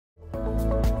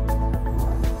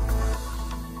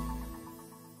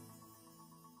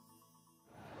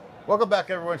Welcome back,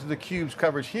 everyone, to theCUBE's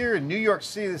coverage here in New York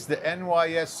City. This is the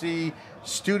NYSE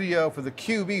studio for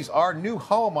theCUBE, our new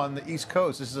home on the East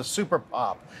Coast. This is a super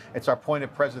pop. It's our point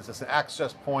of presence, it's an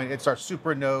access point, it's our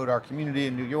super node, our community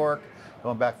in New York,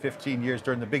 going back 15 years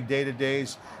during the big data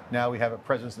days. Now we have a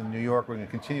presence in New York. We're going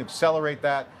to continue to accelerate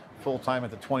that full-time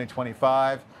at the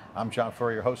 2025. I'm John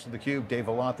Furrier, host of theCUBE. Dave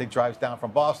Vellante drives down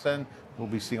from Boston. We'll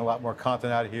be seeing a lot more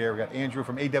content out of here. We got Andrew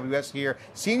from AWS here,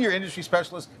 senior industry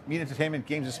specialist, media entertainment,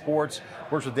 games and sports,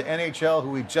 works with the NHL, who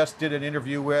we just did an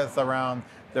interview with around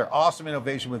their awesome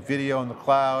innovation with video in the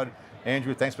cloud.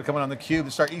 Andrew, thanks for coming on theCUBE.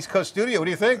 It's our East Coast studio. What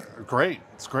do you think? Great,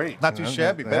 it's great. Not too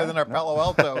shabby, better than our Palo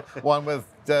Alto one with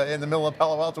in the middle of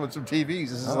Palo Alto with some TVs.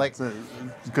 This is like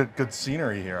good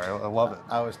scenery here. I love it.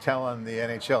 I was telling the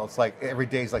NHL, it's like every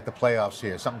day's like the playoffs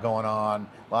here. Something going on,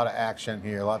 a lot of action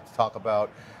here, a lot to talk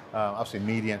about. Obviously,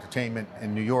 media entertainment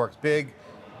in New York's big.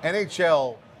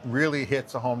 NHL really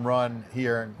hits a home run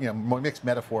here, and mixed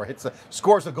metaphor,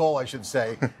 scores a goal, I should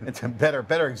say. It's a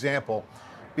better example,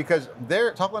 because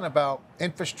they're talking about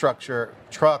infrastructure,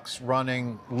 trucks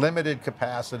running, limited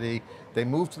capacity. They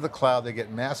move to the cloud, they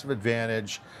get massive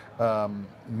advantage,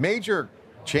 major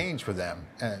change for them,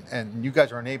 and you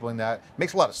guys are enabling that.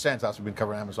 Makes a lot of sense. Obviously, we've been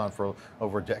covering Amazon for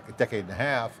over a decade and a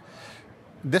half.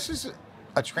 This is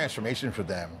a transformation for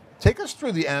them. Take us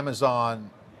through the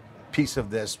Amazon piece of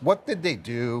this. What did they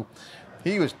do?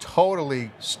 He was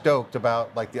totally stoked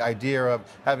about the idea of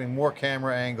having more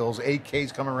camera angles,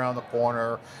 8Ks coming around the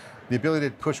corner, the ability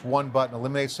to push one button,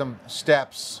 eliminate some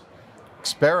steps,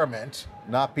 experiment,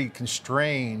 not be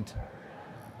constrained.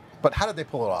 But how did they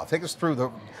pull it off? Take us through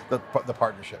the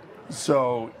partnership.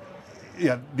 So,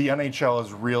 yeah, the NHL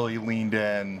has really leaned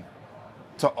in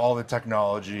to all the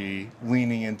technology,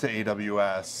 leaning into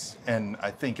AWS, and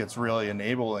I think it's really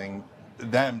enabling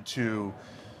them to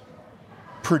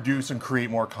produce and create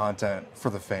more content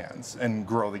for the fans and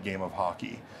grow the game of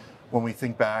hockey. When we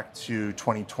think back to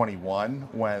 2021,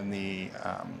 when the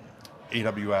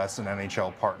AWS and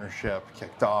NHL partnership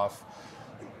kicked off,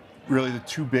 really the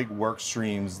two big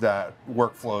workflows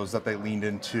that they leaned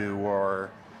into were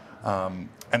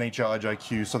NHL Edge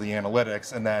IQ, so the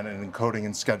analytics, and then an encoding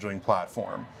and scheduling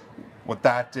platform. What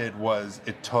that did was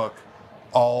it took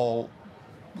all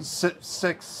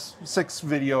six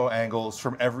video angles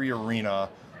from every arena,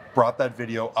 brought that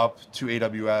video up to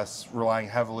AWS, relying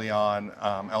heavily on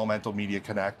Elemental Media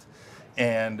Connect,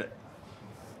 and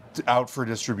out for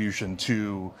distribution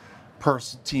to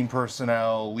team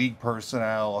personnel, league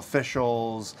personnel,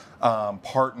 officials,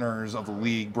 partners of the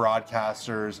league,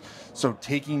 broadcasters. So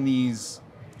taking these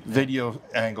video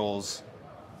angles,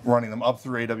 running them up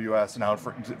through AWS and out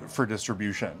for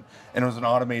distribution. And it was an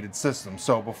automated system.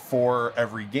 So before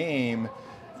every game,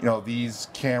 these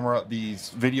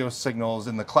video signals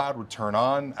in the cloud would turn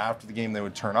on. After the game, they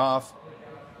would turn off.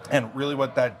 And really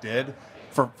what that did,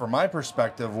 from my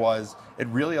perspective, was it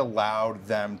really allowed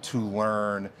them to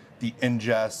learn the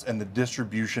ingest and the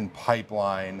distribution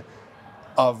pipeline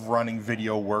of running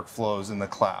video workflows in the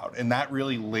cloud. And that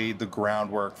really laid the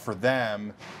groundwork for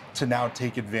them to now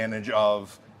take advantage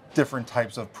of different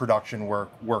types of production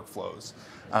workflows.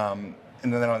 And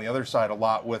then on the other side, a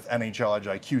lot with NHL Edge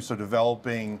IQ, so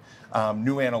developing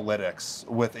new analytics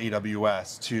with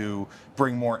AWS to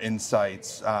bring more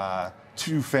insights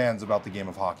to fans about the game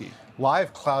of hockey.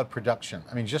 Live cloud production.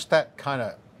 I mean, just that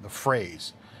the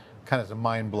phrase, kind of is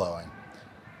mind-blowing.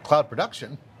 Cloud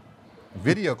production,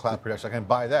 video cloud production, I can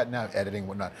buy that now, editing,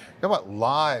 whatnot. How about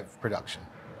live production?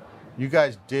 You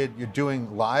guys you're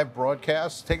doing live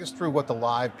broadcasts. Take us through what the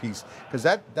live piece, because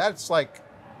that's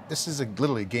this is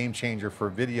literally a game changer for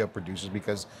video producers,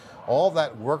 because all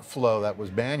that workflow that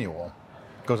was manual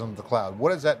goes into the cloud.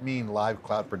 What does that mean, live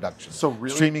cloud production? So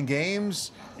really, streaming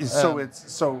games?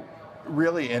 So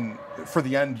really, for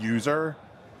the end user,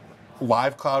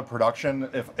 live cloud production,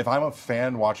 if I'm a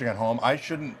fan watching at home, I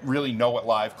shouldn't really know what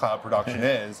live cloud production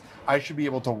is. I should be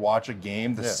able to watch a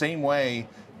game the same way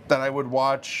that I would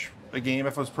watch a game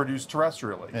if it was produced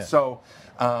terrestrially. Yeah. So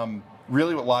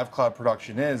really what live cloud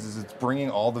production is it's bringing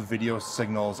all the video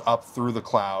signals up through the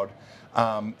cloud,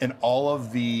 and all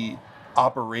of the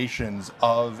operations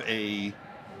of a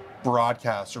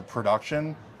broadcast or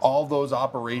production, all those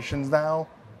operations now,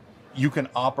 you can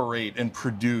operate and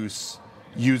produce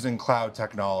using cloud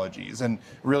technologies. And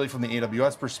really from the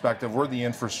AWS perspective, we're the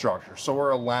infrastructure. So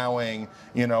we're allowing,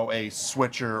 a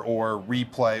switcher or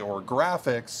replay or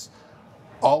graphics.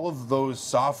 All of those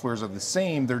softwares are the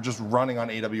same, they're just running on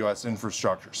AWS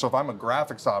infrastructure. So if I'm a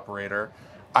graphics operator,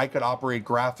 I could operate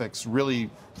graphics really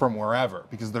from wherever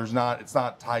because it's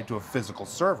not tied to a physical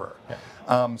server.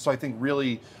 Yeah. So I think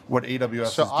really what AWS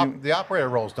is doing. The operator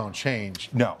roles don't change.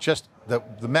 No. Just the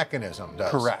mechanism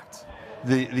does. Correct.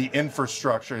 The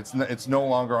infrastructure, it's no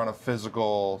longer on a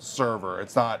physical server.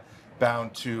 It's not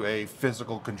bound to a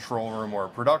physical control room or a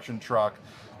production truck.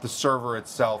 The server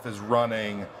itself is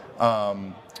running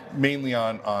mainly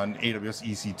on AWS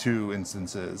EC2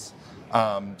 instances.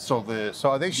 So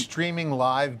are they streaming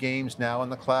live games now in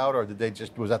the cloud, or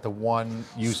was that the one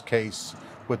use case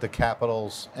with the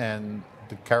Capitals and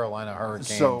the Carolina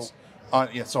Hurricanes?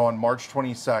 So on March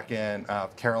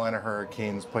 22nd, Carolina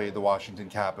Hurricanes played the Washington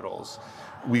Capitals.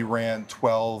 We ran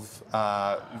 12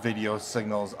 video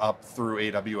signals up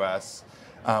through AWS.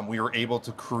 We were able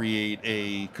to create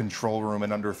a control room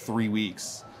in under 3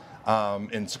 weeks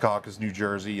in Secaucus, New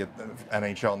Jersey, at the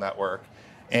NHL Network,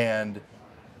 and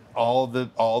all the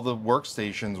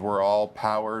workstations were all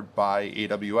powered by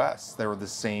AWS. They were the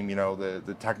same,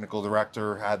 the technical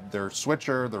director had their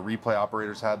switcher, the replay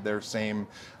operators had their same,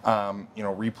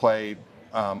 replay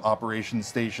operation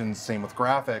stations, same with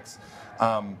graphics.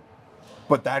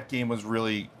 But that game was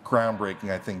really groundbreaking,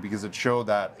 I think, because it showed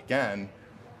that, again,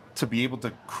 to be able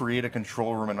to create a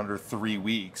control room in under 3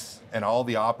 weeks and all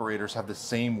the operators have the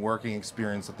same working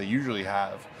experience that they usually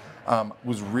have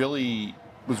was really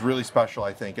special,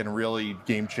 I think, and really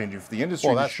game-changing for the industry.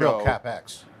 Well, that's real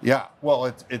CapEx. Yeah, well,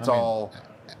 it's all...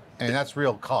 And that's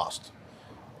real cost.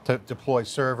 To deploy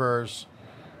servers,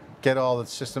 get all the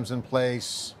systems in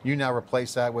place. You now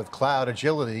replace that with cloud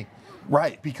agility.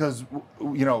 Right, because,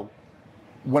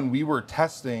 when we were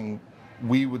testing,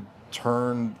 we would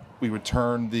turn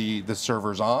the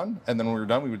servers on, and then when we were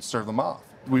done, we would serve them off.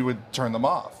 We would turn them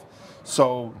off.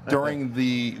 So during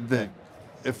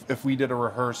if we did a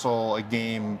rehearsal, a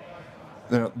game,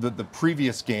 the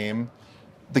previous game,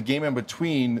 the game in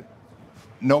between,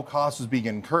 no cost was being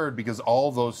incurred because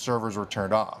all those servers were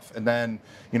turned off. And then,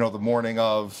 the morning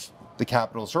of the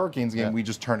Capitals Hurricanes game, we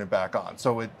just turned it back on.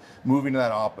 So moving to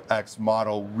that OpEx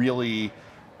model really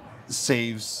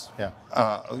saves a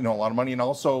lot of money, and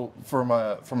also from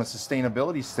a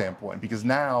sustainability standpoint, because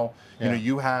now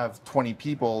you have 20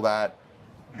 people that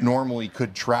normally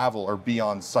could travel or be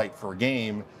on site for a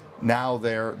game. Now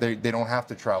they don't have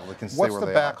to travel. They can stay where they are.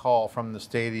 What's the backhaul from the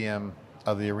stadium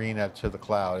of the arena to the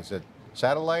cloud? Is it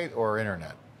satellite or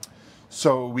internet?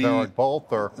 So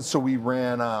both, or so we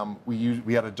ran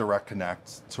we had a direct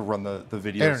connect to run the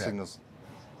video internet. Signals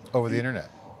Over the internet.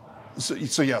 So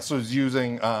it's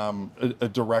using a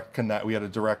direct connect. We had a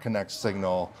direct connect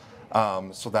signal,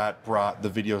 so that brought the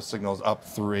video signals up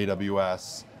through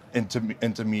AWS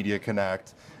into Media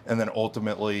Connect, and then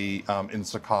ultimately in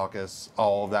Secaucus,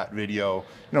 all of that video,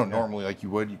 normally like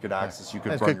you could access, you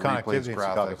could run your replays,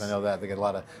 graphics. I know that they get a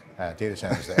lot of data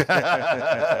centers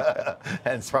there,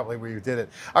 and it's probably where you did it.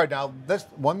 All right, now that's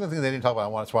one of the things they didn't talk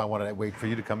about. That's why I wanted to wait for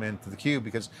you to come into theCUBE,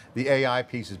 because the AI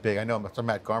piece is big. I know Mr.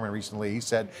 Matt Garman recently, he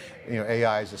said,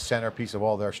 AI is the centerpiece of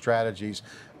all their strategies.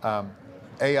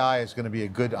 AI is going to be a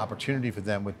good opportunity for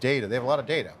them with data. They have a lot of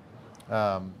data.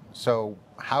 So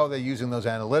how are they using those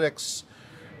analytics?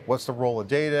 What's the role of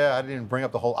data? I didn't bring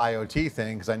up the whole IoT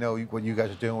thing because I know what you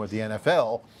guys are doing with the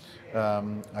NFL.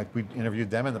 We interviewed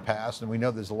them in the past, and we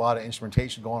know there's a lot of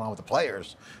instrumentation going on with the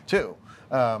players too.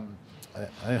 I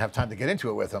didn't have time to get into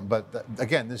it with him, but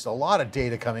again, there's a lot of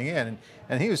data coming in,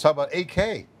 and he was talking about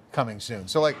 8K coming soon.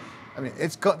 So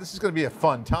this is going to be a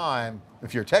fun time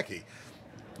if you're a techie.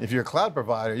 If you're a cloud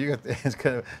provider, it's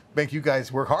going to make you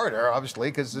guys work harder, obviously,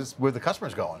 because it's where the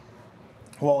customer's going.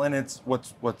 Well, and it's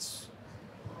what's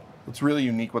really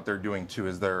unique what they're doing too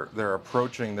is they're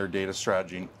approaching their data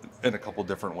strategy in a couple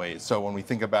different ways. So when we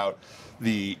think about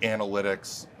the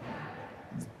analytics,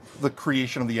 the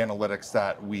creation of the analytics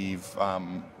that we've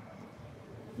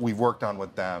worked on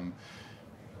with them,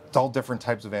 it's all different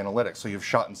types of analytics. So you have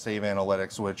shot and save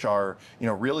analytics, which are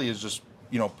really is just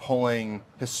pulling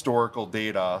historical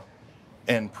data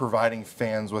and providing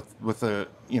fans with a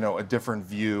a different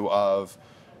view of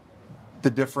the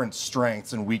different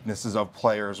strengths and weaknesses of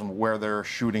players and where they're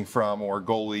shooting from, or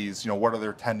goalies, what are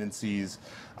their tendencies.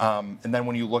 And then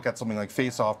when you look at something like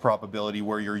face-off probability,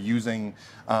 where you're using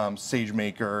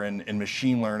SageMaker and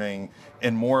machine learning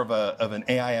and more of an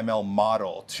AI/ML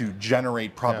model to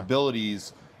generate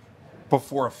probabilities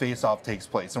before a face-off takes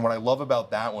place. And what I love about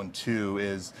that one too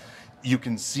is you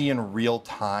can see in real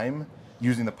time,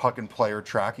 using the puck and player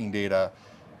tracking data,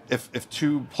 if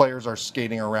two players are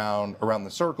skating around the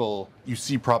circle, you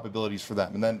see probabilities for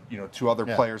them, and then two other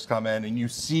players come in, and you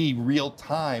see real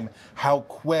time how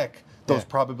quick those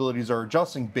probabilities are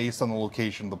adjusting based on the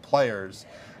location of the players.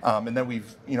 And then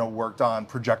we've worked on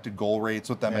projected goal rates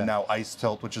with them, and now Ice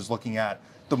Tilt, which is looking at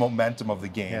the momentum of the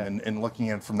game and looking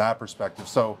at it from that perspective.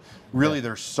 So really,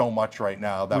 there's so much right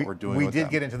now that we're doing. We with did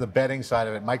them. get into the betting side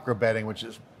of it, micro betting, which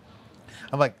is.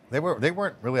 I'm like, they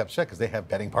weren't really upset because they have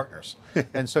betting partners,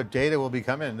 and so data will be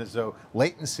coming, and so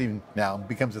latency now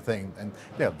becomes a thing, and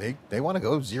they want to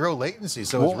go zero latency,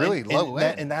 so it's really low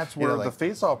end. And that's where the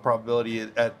face-off probability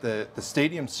at the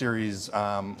Stadium Series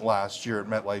last year at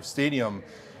MetLife Stadium,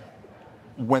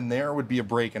 when there would be a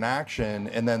break in action,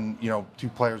 and then two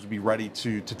players would be ready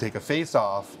to take a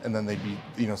face-off, and then they'd be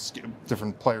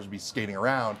different players would be skating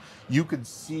around. You could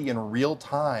see in real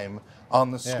time on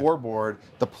the scoreboard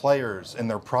the players and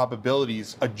their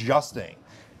probabilities adjusting,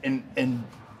 and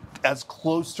as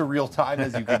close to real time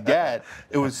as you could get.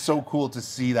 It was so cool to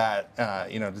see that.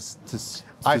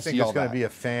 I think it's going to be a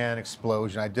fan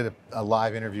explosion. I did a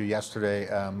live interview yesterday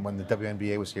when the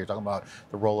WNBA was here, talking about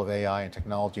the role of AI and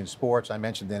technology in sports. I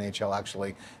mentioned the NHL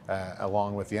actually,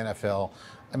 along with the NFL.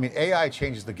 I mean, AI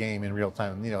changes the game in real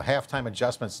time. Halftime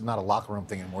adjustments is not a locker room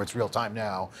thing anymore. It's real time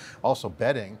now. Also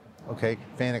betting. Okay,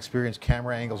 fan experience,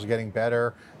 camera angles are getting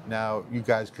better. Now you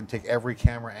guys can take every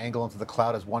camera angle into the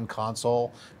cloud as one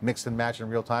console, mix and match in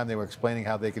real time. They were explaining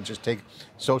how they could just take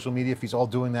social media feeds, all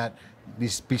doing that,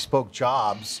 these bespoke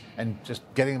jobs, and just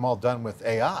getting them all done with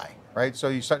AI, right? So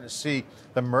you're starting to see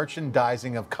the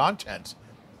merchandising of content.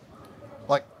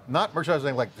 Like, not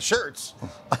merchandising like the shirts,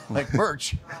 like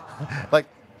merch, like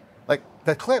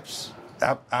the clips.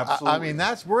 Absolutely. I mean,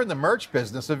 we're in the merch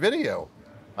business of video.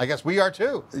 I guess we are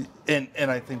too. And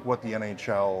I think what the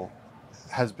NHL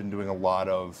has been doing a lot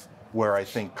of, where I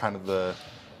think kind of the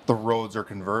roads are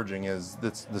converging, is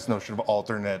this notion of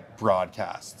alternate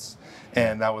broadcasts.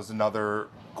 And that was another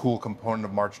cool component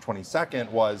of March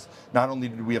 22nd, was not only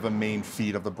did we have a main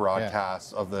feed of the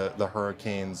broadcast of the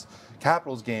Hurricanes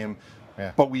Capitals game,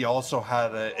 but we also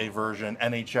had a version,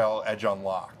 NHL Edge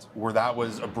Unlocked, where that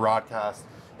was a broadcast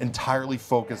entirely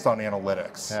focused on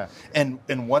analytics.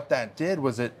 And what that did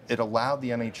was it allowed the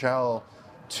NHL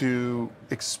to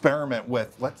experiment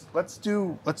with, let's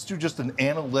do just an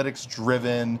analytics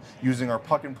driven, using our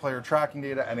puck and player tracking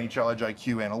data, NHL Edge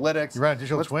IQ analytics. You ran a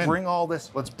digital twin.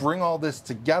 Let's bring all this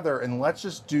together, and let's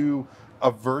just do a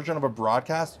version of a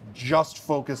broadcast just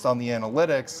focused on the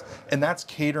analytics, and that's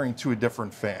catering to a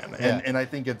different fan. And I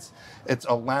think it's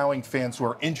allowing fans who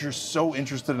are so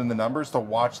interested in the numbers to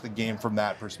watch the game from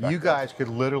that perspective. You guys could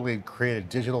literally create a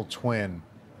digital twin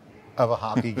of a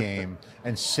hockey game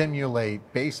and simulate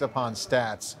based upon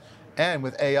stats, and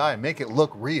with AI make it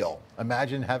look real.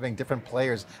 Imagine having different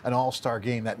players, an all-star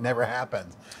game that never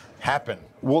happened.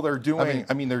 Well, they're doing.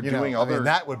 They're doing other.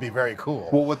 That would be very cool.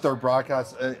 Well, with their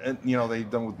broadcasts, they've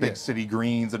done with Big City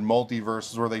Greens and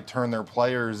multiverses, where they turn their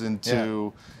players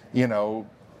into,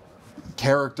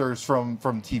 characters from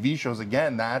TV shows.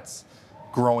 Again, that's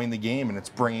growing the game, and it's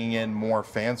bringing in more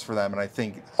fans for them. And I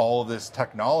think all of this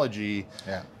technology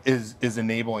is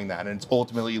enabling that, and it's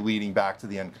ultimately leading back to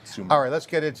the end consumer. All right, let's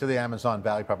get into the Amazon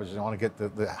value proposition. I want to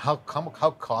get how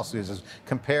costly is this?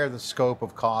 Compare the scope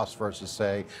of cost versus,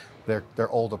 say, their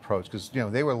old approach, because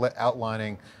they were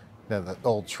outlining the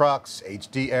old trucks,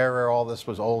 HD era, all this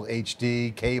was old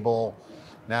HD cable,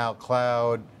 now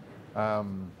cloud.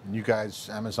 You guys,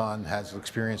 Amazon has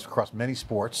experience across many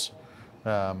sports.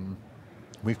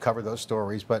 We've covered those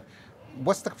stories, but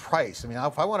what's the price? I mean,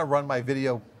 if I want to run my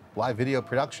live video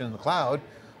production in the cloud,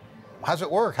 how does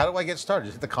it work? How do I get started?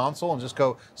 Just hit the console and just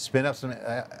go spin up some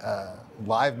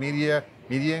live media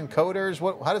encoders?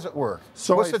 How does it work?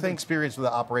 So what's the experience of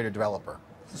the operator developer?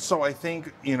 So I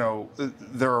think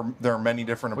there are many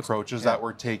different approaches that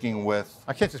we're taking with.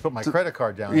 I can't just put my credit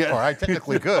card down. Yeah. I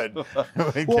technically could.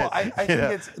 Well, I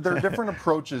think there are different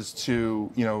approaches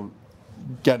to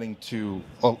getting to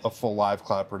a full live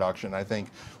cloud production. I think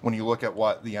when you look at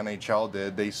what the NHL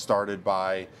did, they started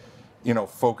by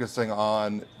focusing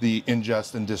on the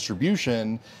ingest and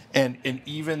distribution, and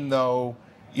even though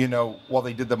while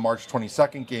they did the March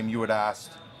 22nd game, you would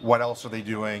ask, what else are they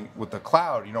doing with the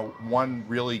cloud? One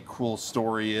really cool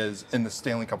story is in the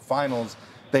Stanley Cup Finals,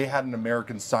 they had an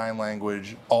American Sign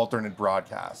Language alternate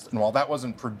broadcast, and while that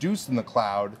wasn't produced in the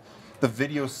cloud, the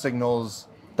video signals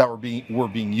that were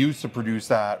being used to produce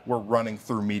that were running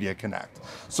through Media Connect.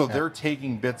 So they're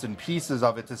taking bits and pieces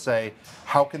of it to say,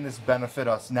 how can this benefit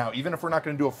us now? Even if we're not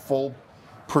going to do a full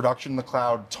production in the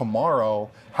cloud tomorrow,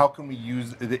 how can we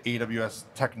use the AWS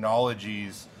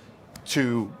technologies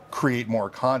to create more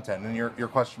content? And your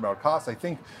question about cost, I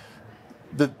think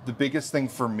the biggest thing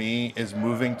for me is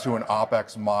moving to an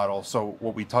OpEx model. So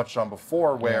what we touched on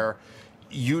before, where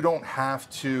you don't have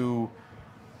to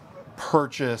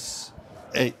purchase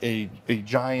a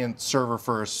giant server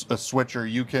for a switcher.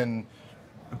 You can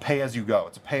pay as you go.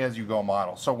 It's a pay as you go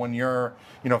model. So when you're,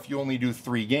 if you only do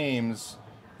 3 games,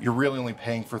 you're really only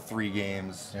paying for 3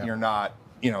 games. Yeah. You're not,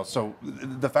 so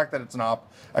the fact that it's an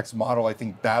OpEx model, I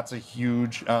think that's a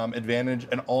huge advantage.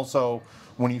 And also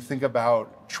when you think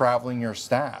about traveling your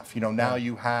staff, now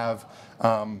you have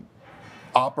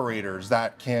operators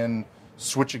that can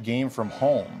switch a game from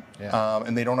home,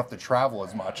 and they don't have to travel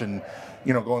as much. And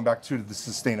going back to the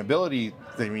sustainability,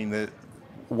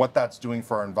 what that's doing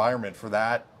for our environment. For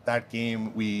that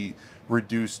game, we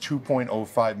reduced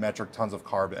 2.05 metric tons of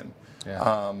carbon,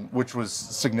 which was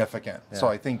significant. So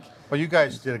I think. Well, you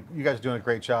guys are doing a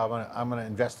great job. I'm going to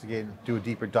investigate and do a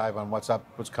deeper dive on what's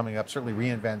coming up. Certainly,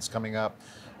 reInvent's coming up,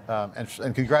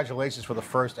 and congratulations for the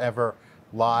first ever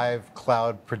live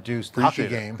cloud-produced hockey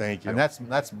game. Thank you. And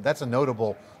that's a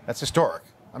notable. That's historic.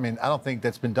 I mean, I don't think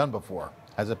that's been done before.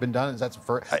 Has it been done? Is that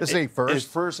first? Let's say first. It's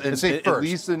first. At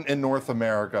least in North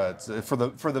America, it's for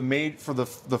the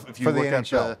if you look at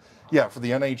for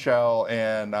the NHL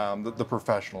and the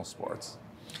professional sports.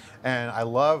 And I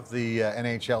love the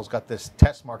NHL's got this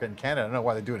test market in Canada. I don't know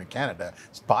why they do it in Canada.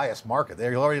 It's a biased market.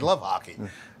 They already love hockey.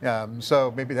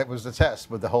 So maybe that was the test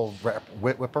with the whole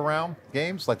whip around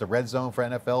games, like the red zone for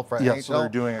NFL, for NHL. So they're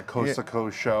doing a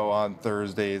coast-to-coast show on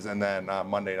Thursdays and then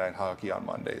Monday Night Hockey on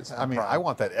Mondays. I mean, I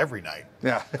want that every night.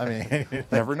 Yeah. I mean,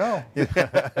 never know.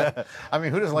 I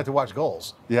mean, who doesn't like to watch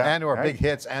goals? And or big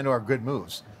hits and or good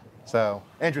moves? So,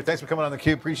 Andrew, thanks for coming on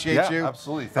theCUBE. Appreciate you.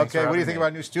 Absolutely. Thanks okay, what do you think about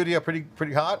our new studio? Pretty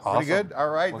hot? Awesome. Pretty good?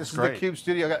 All right, this is theCUBE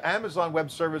studio. Got Amazon Web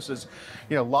Services,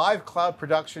 live cloud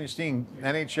production. You're seeing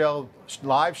NHL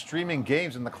live streaming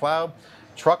games in the cloud.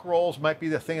 Truck rolls might be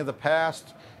the thing of the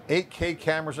past. 8K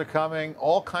cameras are coming.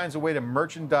 All kinds of way to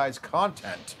merchandise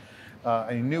content.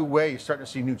 A new way, you're starting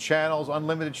to see new channels,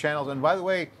 unlimited channels. And by the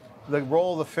way, the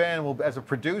role of the fan will, as a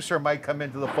producer, might come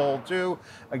into the fold too.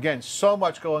 Again, so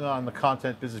much going on in the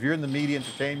content business. If you're in the media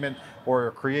entertainment or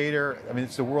a creator, I mean,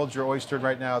 it's the world's your oyster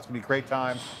right now. It's gonna be a great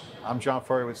time. I'm John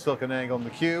Furrier with SiliconANGLE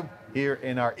and theCUBE here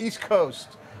in our East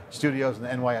Coast studios in the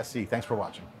NYSE. Thanks for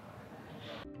watching.